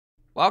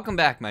Welcome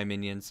back, my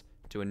minions,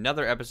 to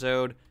another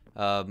episode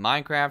of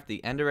Minecraft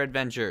The Ender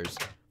Adventures.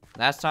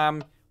 Last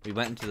time, we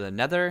went into the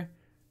Nether,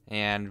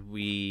 and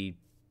we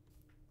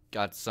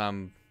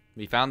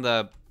found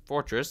the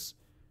fortress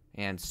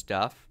and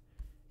stuff,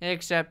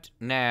 except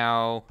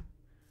now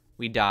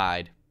we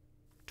died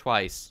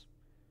twice.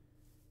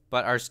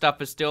 But our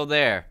stuff is still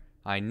there.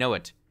 I know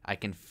it. I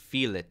can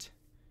feel it.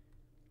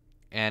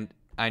 And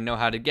I know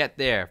how to get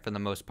there for the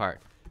most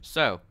part.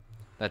 So,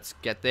 let's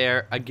get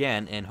there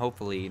again and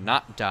hopefully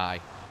not die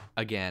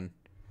again.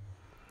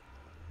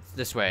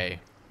 This way,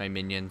 my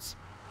minions.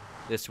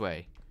 This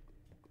way.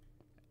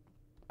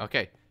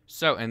 Okay,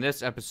 so in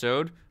this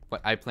episode,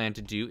 what I plan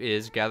to do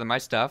is gather my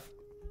stuff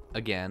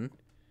again,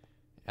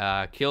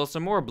 kill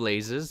some more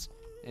blazes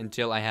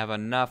until I have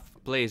enough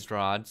blaze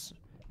rods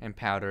and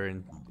powder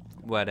and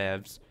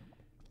whatevs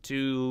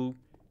to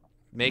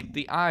make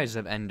the eyes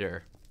of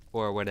Ender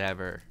or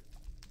whatever.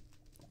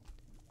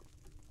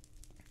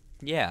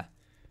 Yeah.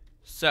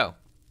 So,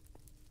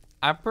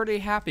 I'm pretty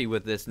happy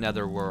with this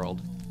Nether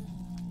world.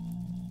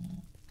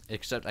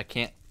 Except I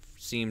can't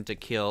seem to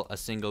kill a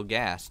single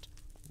ghast.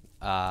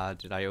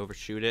 Did I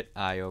overshoot it?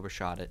 I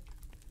overshot it.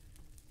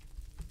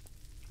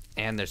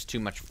 And there's too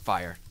much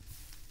fire.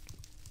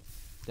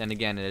 Then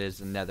again, it is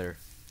the Nether.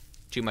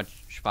 Too much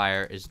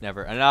fire is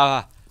never...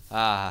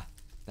 that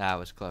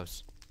was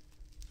close.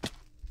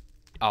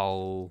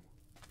 Oh,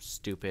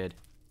 stupid.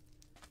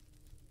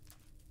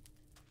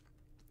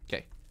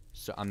 Okay,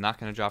 so I'm not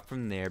going to drop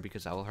from there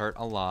because I will hurt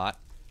a lot.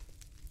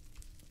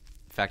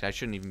 In fact, I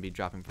shouldn't even be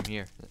dropping from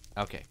here.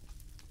 Okay.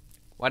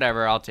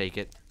 Whatever, I'll take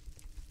it.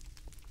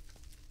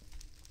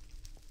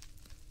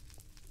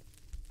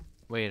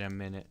 Wait a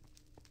minute.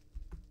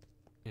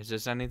 Is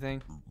this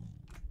anything?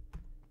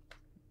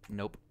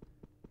 Nope.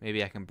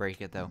 Maybe I can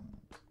break it, though.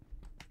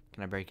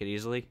 Can I break it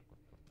easily?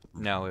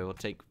 No, it will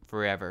take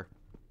forever.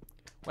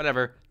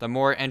 Whatever. The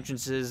more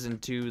entrances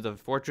into the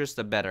fortress,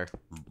 the better.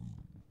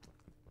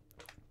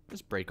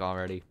 Just break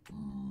already.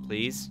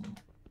 Please?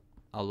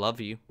 I'll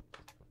love you.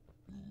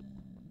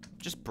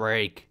 Just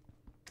break.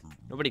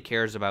 Nobody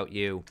cares about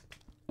you.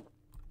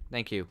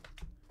 Thank you.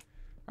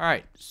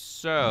 Alright,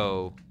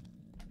 so...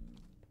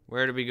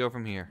 where do we go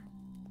from here?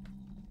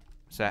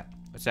 What's that?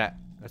 What's that?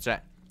 What's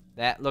that?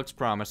 That looks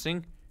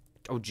promising.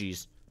 Oh,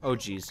 jeez. Oh,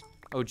 jeez.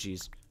 Oh,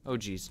 jeez. Oh,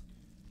 jeez.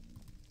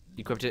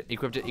 Equipped it,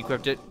 equipped it,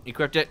 equipped it,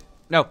 equipped it.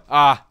 No!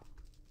 Ah!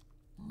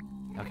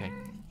 Okay.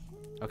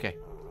 Okay.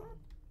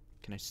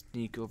 Can I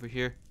sneak over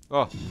here?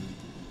 Oh!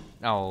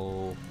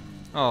 Oh.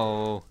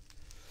 Oh.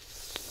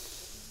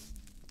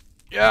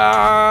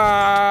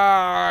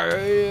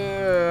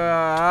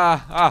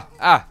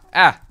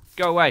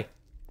 Go away.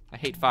 I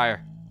hate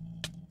fire.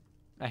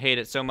 I hate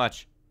it so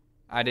much.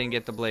 I didn't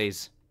get the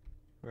blaze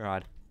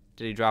rod.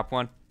 Did he drop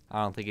one?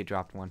 I don't think he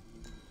dropped one.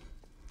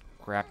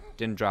 Crap.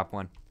 Didn't drop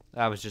one.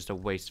 That was just a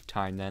waste of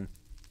time then.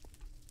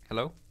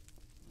 Hello?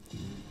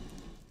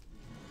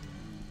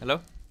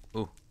 Hello?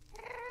 Ooh.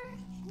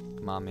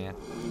 Come on, man.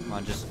 Come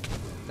on, just...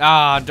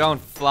 don't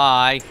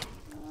fly.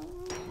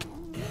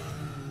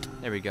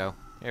 There we go.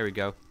 There we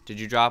go. Did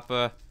you drop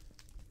a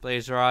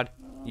blaze rod?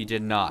 You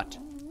did not.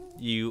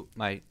 You,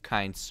 my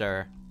kind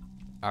sir,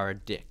 are a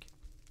dick.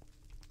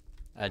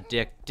 A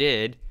dick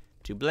did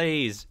to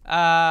blaze.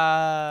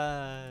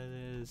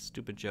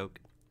 Stupid joke.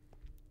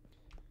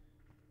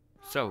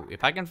 So,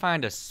 if I can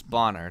find a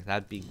spawner,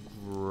 that'd be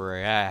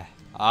great.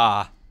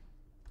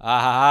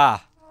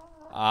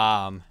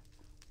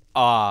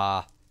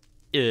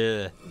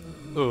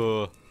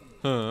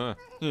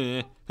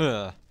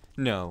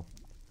 No.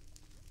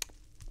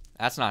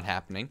 That's not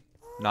happening.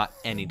 Not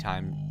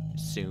anytime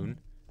soon.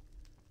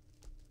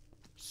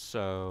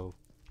 So,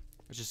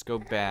 let's just go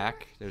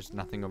back. There's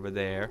nothing over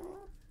there.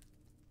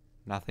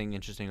 Nothing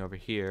interesting over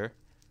here.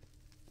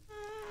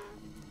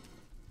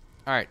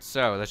 Alright,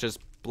 so let's just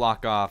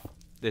block off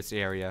this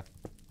area.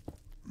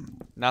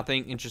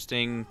 Nothing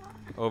interesting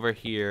over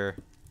here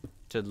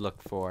to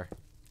look for.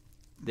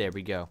 There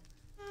we go.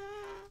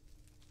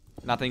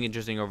 Nothing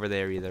interesting over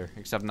there either,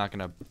 except I'm not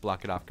gonna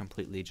block it off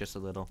completely, just a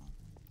little.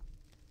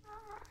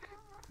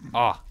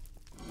 Oh.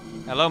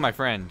 Hello, my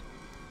friend.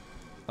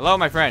 Hello,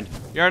 my friend.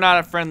 You're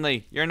not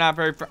friendly. You're not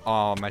very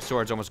oh, my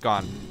sword's almost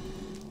gone.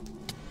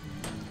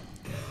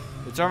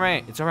 It's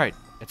alright. It's alright.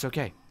 It's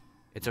okay.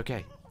 It's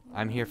okay.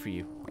 I'm here for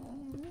you.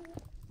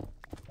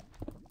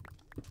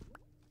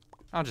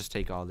 I'll just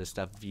take all this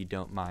stuff if you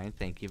don't mind.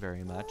 Thank you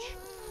very much.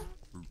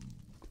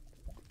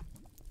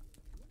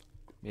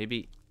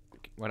 Maybe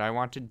what I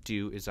want to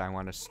do is I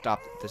want to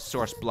stop the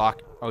source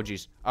block. Oh,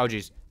 jeez. Oh,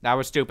 jeez. That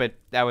was stupid.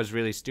 That was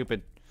really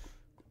stupid.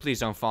 Please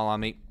don't fall on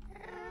me.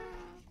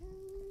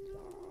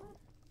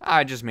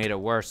 I just made it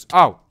worse.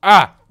 Oh!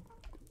 Ah!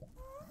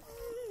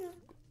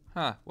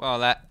 Huh. Well,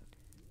 that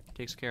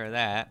takes care of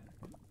that.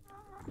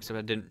 Except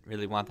I didn't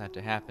really want that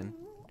to happen.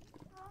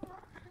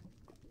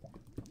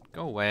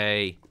 Go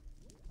away.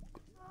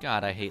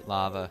 God, I hate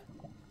lava.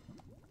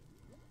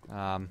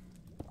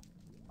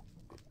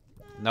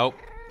 Nope.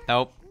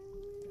 Nope.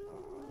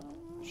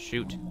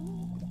 Shoot.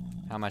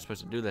 How am I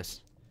supposed to do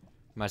this?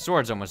 My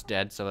sword's almost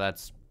dead, so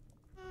that's...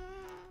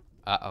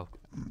 Uh-oh.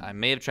 I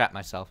may have trapped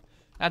myself.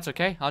 That's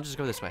okay. I'll just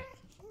go this way.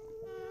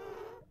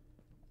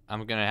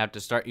 I'm gonna have to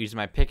start using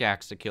my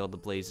pickaxe to kill the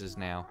blazes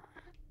now.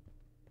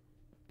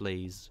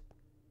 Blaze.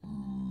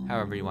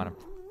 However you want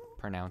to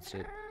pronounce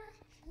it.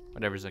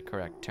 Whatever's the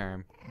correct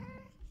term.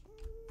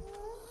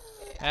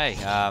 Hey,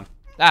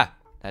 that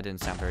didn't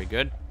sound very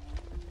good.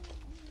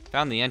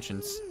 Found the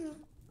entrance.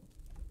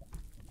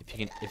 If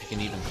you can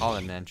even call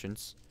it an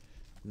entrance.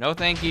 No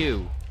thank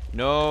you.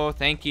 No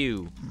thank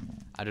you.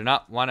 I do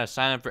not want to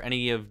sign up for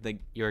any of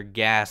your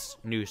gas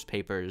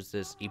newspapers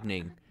this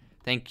evening.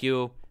 Thank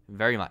you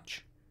very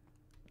much.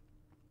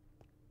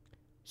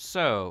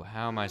 So,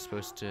 how am I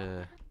supposed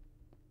to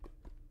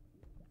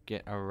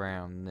get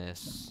around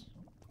this?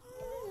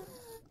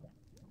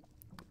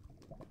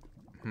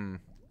 I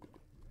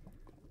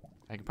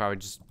could probably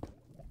just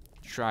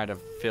try to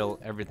fill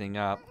everything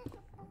up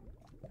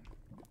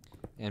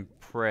and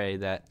pray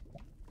that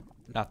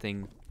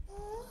nothing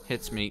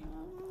hits me.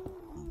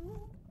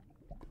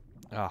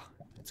 Oh,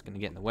 it's gonna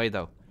get in the way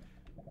though.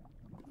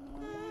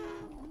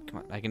 Come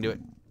on, I can do it.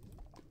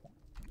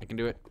 I can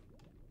do it.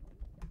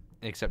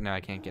 Except now I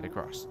can't get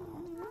across.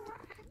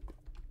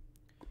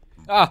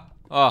 Ah!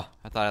 Oh,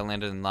 I thought I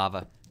landed in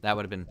lava. That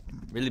would have been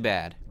really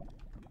bad.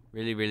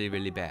 Really, really,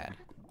 really bad.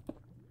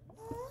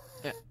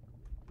 Yeah.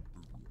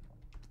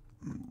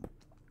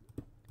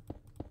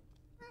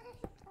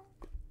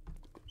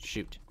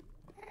 Shoot.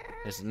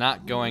 This is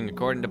not going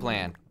according to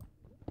plan.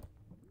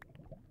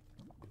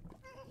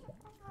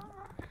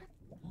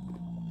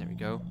 There we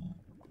go.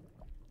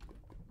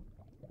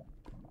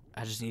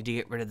 I just need to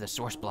get rid of the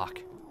source block.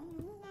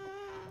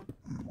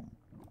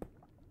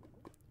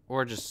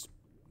 Or just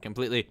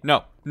completely...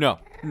 No, no,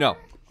 no,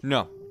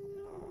 no.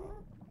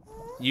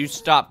 You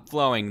stop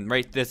flowing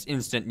right this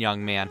instant,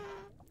 young man.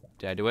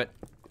 Did I do it?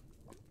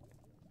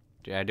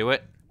 Did I do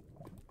it?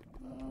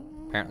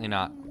 Apparently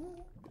not.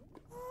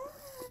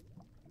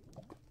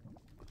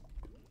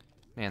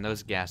 Man,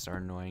 those gas are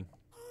annoying.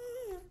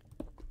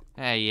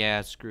 Hey,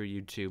 yeah, screw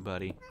you too,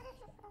 buddy.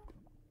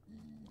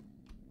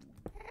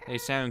 They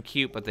sound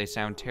cute, but they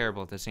sound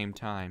terrible at the same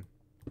time.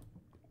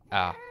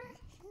 Ah,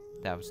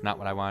 that was not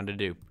what I wanted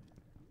to do.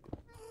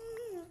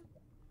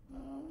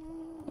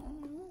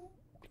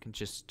 I can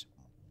just...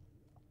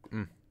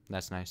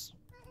 that's nice.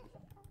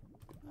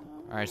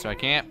 Alright, so I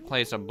can't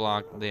place a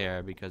block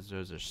there because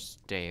those are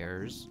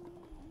stairs.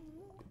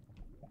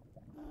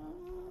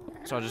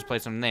 So I'll just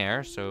place them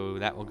there, so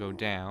that will go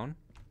down.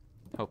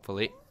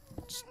 Hopefully.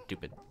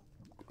 Stupid.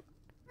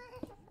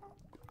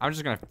 I'm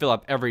just gonna fill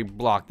up every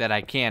block that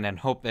I can and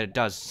hope that it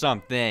does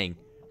something.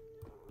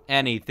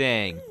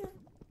 Anything.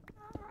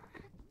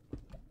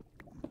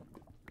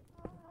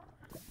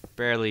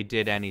 Barely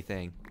did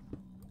anything.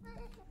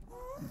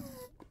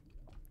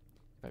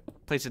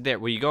 Place it there.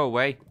 Will you go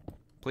away?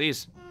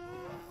 Please.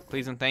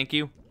 Please and thank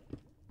you.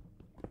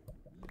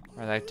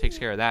 Alright, that takes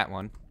care of that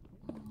one.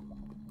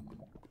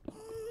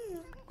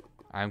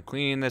 I'm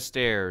cleaning the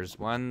stairs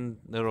one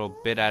little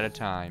bit at a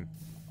time.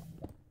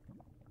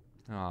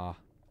 Aw.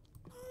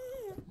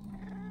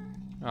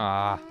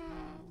 Aw.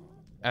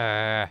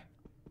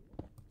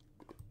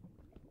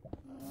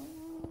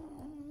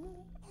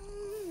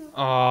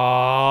 Oh,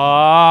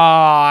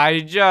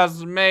 I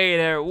just made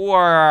it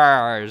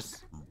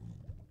worse.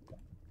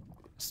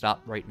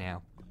 Stop right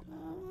now.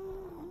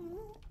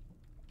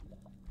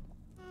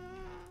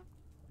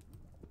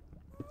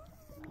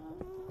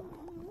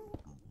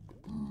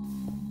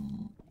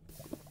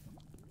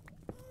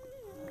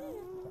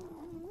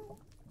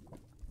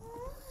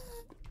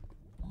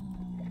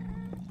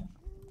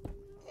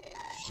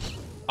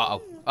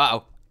 Uh-oh.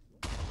 Uh-oh.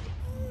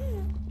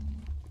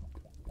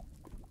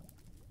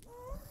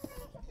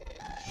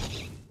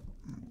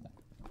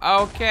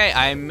 Okay,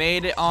 I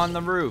made it on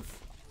the roof.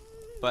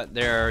 But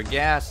there are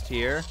gassed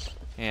here,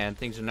 and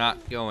things are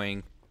not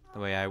going the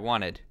way I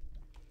wanted.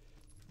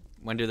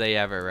 When do they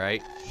ever,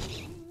 right?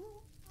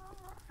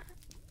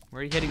 Where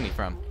are you hitting me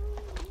from?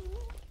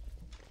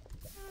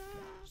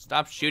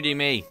 Stop shooting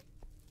me.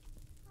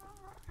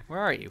 Where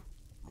are you?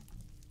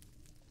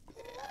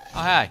 Oh,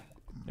 hi.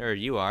 There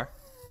you are.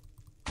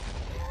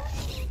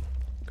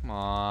 Come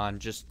on,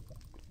 just...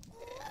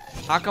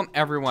 How come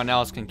everyone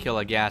else can kill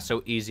a gas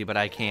so easy, but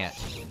I can't?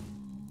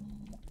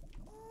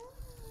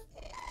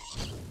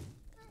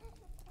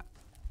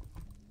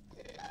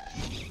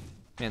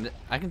 Man,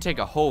 I can take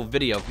a whole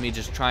video of me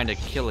just trying to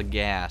kill a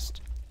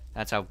ghast.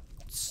 That's how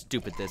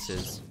stupid this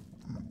is.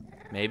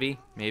 Maybe?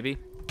 Maybe?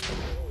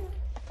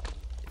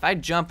 If I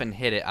jump and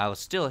hit it, I'll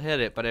still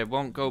hit it, but it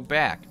won't go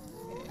back.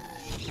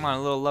 Come on,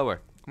 a little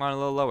lower. Come on, a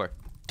little lower.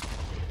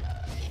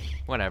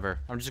 Whatever.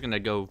 I'm just gonna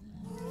go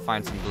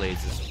find some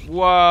blazes.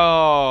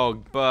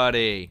 Whoa,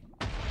 buddy.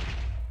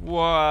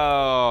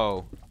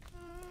 Whoa.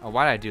 Oh,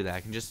 why did I do that?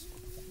 I can just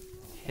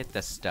hit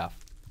this stuff.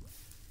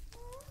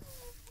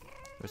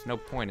 There's no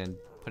point in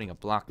putting a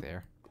block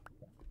there.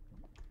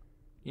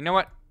 You know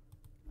what?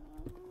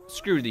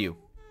 Screw you.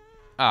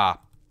 Ah.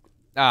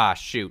 Ah,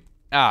 shoot.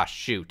 Ah,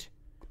 shoot.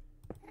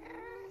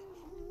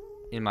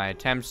 in my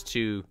attempts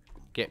to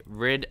get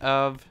rid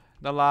of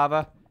the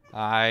lava,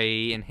 I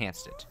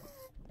enhanced it.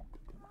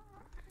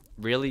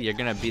 Really? You're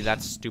gonna be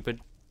that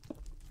stupid?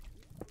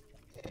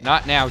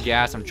 Not now,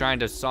 Gas. I'm trying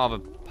to solve a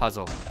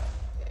puzzle.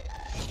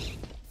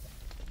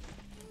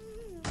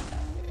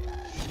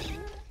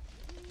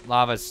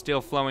 Lava's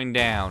still flowing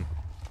down.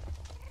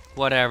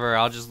 Whatever,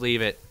 I'll just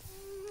leave it.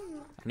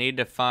 I need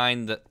to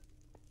find the...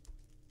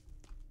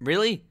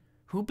 Really?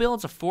 Who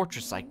builds a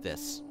fortress like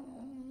this?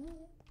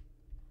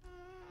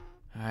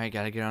 Alright,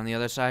 gotta get on the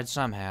other side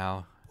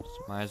somehow.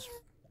 So I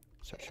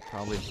should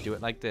probably do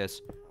it like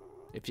this.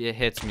 If it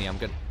hits me, I'm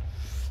good.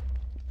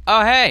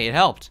 Oh, hey, it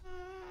helped.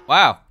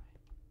 Wow.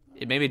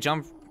 It made me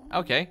jump.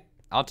 Okay,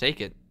 I'll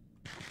take it.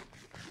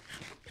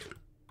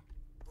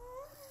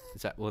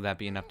 Will that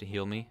be enough to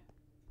heal me?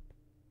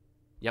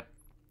 Yep.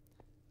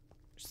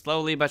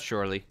 Slowly but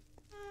surely.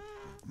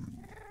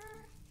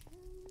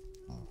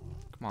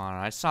 Come on,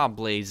 I saw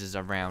blazes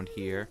around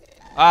here.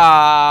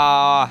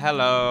 Ah,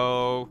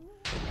 hello.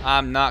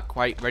 I'm not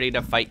quite ready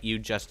to fight you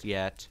just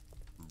yet.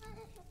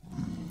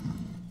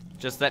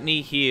 Just let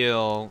me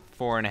heal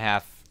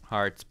 4.5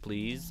 hearts,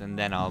 please, and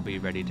then I'll be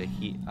ready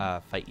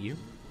to fight you.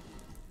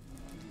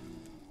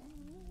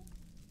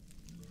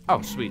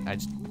 Oh, sweet. I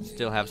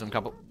still have some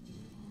couple...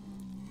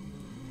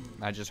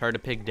 I just heard a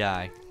pig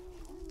die.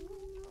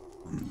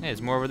 Hey,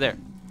 there's more over there.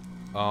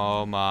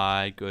 Oh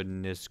my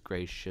goodness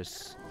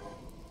gracious.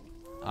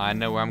 I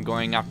know where I'm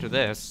going after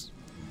this.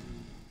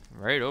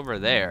 Right over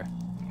there.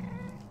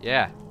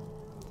 Yeah.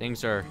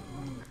 Things are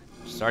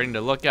starting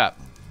to look up.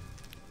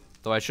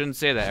 Though I shouldn't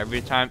say that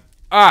every time...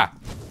 Ah!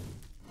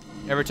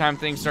 Every time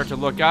things start to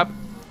look up,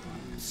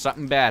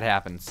 something bad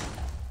happens.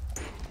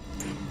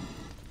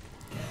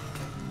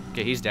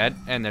 Okay, he's dead.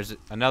 And there's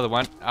another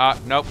one.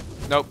 Nope.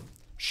 Nope.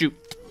 Shoot.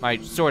 My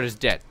sword is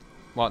dead.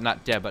 Well,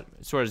 not dead, but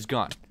sword is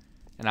gone.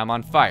 And I'm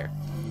on fire.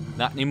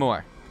 Not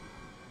anymore.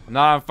 I'm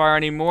not on fire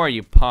anymore,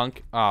 you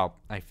punk. Oh,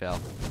 I fell.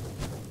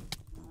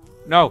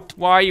 No,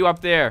 why are you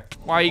up there?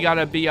 Why you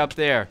gotta be up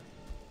there?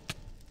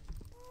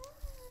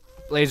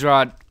 Blaze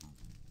rod.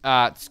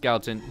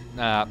 Skeleton.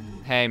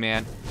 Hey,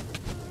 man.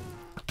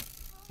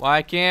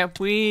 Why can't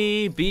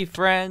we be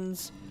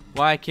friends?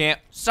 Why can't...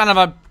 Son of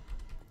a...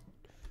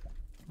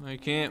 Why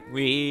can't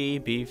we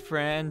be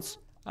friends?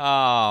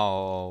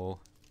 Oh...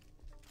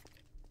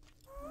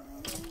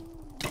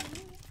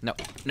 No,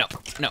 no,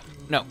 no,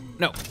 no,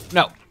 no,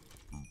 no.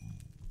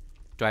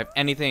 Do I have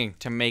anything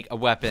to make a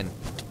weapon?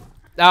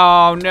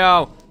 Oh,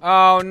 no.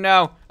 Oh,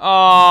 no.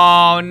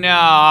 Oh,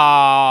 no.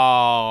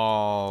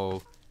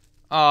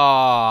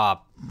 Oh,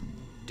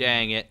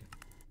 dang it.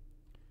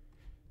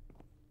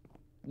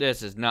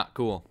 This is not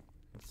cool.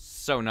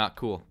 So not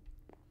cool.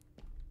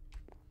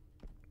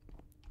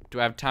 Do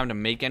I have time to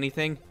make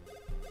anything?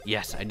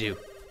 Yes, I do.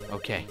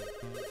 Okay.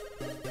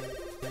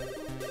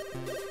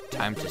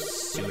 Time to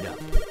suit up.